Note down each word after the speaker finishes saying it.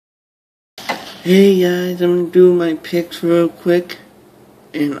Hey guys, I'm gonna do my picks real quick,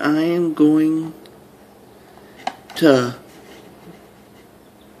 and I am going to.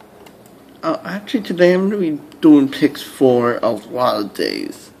 Actually, today I'm gonna be doing picks for a lot of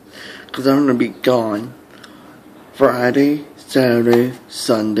days, because I'm gonna be gone Friday, Saturday,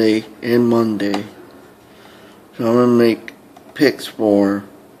 Sunday, and Monday. So I'm gonna make picks for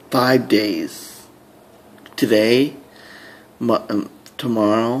 5 days. Today,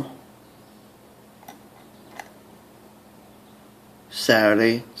 tomorrow,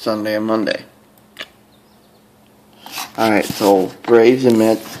 Saturday, Sunday, and Monday. Alright, so Braves and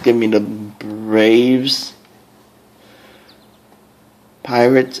Mets, give me the Braves.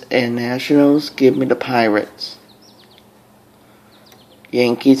 Pirates and Nationals, give me the Pirates.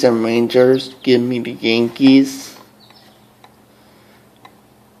 Yankees and Rangers, give me the Yankees.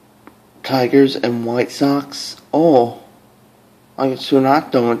 Tigers and White Sox. Oh, I guess we're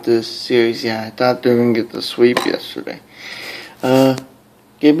not done with this series yet. I thought they were going to get the sweep yesterday.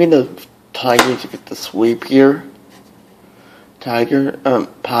 Give me the Tigers to get the sweep here.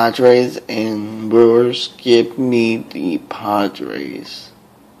 Padres and Brewers, give me the Padres.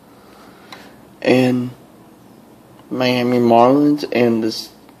 And Miami Marlins and the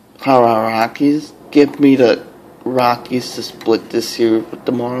Colorado Rockies, give me the Rockies to split this series with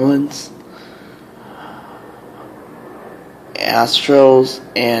the Marlins. Astros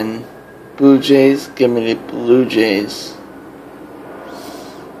and Blue Jays, give me the Blue Jays.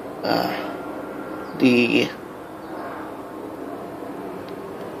 The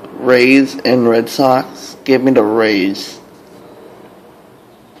Rays and Red Sox, give me the Rays.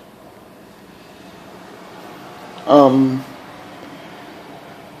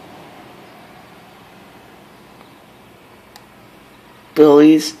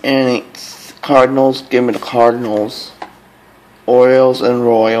 Phillies and Cardinals, give me the Cardinals. Orioles and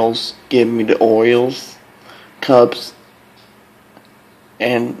Royals, give me the Orioles. Cubs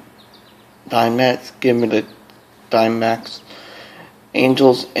and Diamondbacks, give me the Diamondbacks.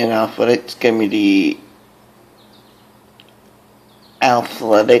 Angels and Athletics, give me the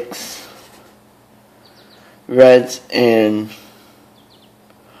Athletics. Reds and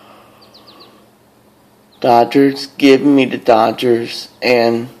Dodgers, give me the Dodgers.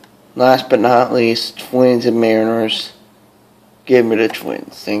 And last but not least, Twins and Mariners, give me the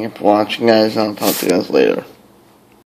Twins. Thank you for watching, guys. I'll talk to you guys later.